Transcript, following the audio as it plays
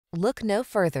Look no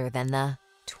further than the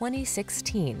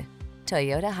 2016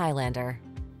 Toyota Highlander.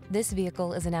 This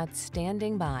vehicle is an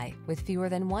outstanding buy with fewer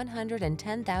than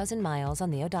 110,000 miles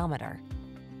on the odometer.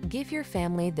 Give your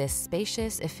family this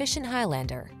spacious, efficient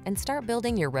Highlander and start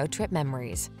building your road trip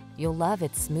memories. You'll love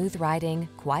its smooth riding,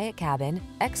 quiet cabin,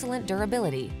 excellent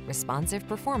durability, responsive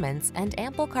performance, and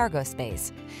ample cargo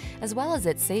space, as well as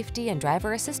its safety and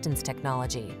driver assistance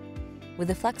technology. With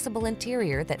a flexible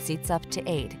interior that seats up to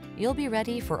 8, you'll be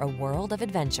ready for a world of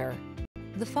adventure.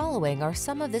 The following are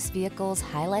some of this vehicle's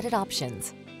highlighted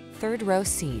options: third row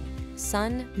seat,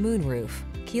 sun, moonroof,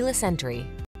 keyless entry,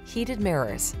 heated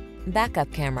mirrors,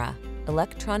 backup camera,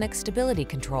 electronic stability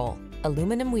control,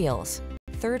 aluminum wheels,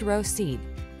 third row seat,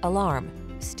 alarm,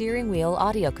 steering wheel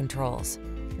audio controls.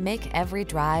 Make every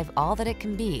drive all that it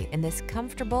can be in this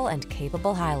comfortable and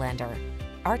capable Highlander.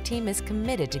 Our team is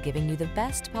committed to giving you the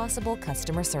best possible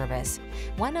customer service.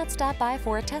 Why not stop by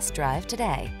for a test drive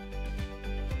today?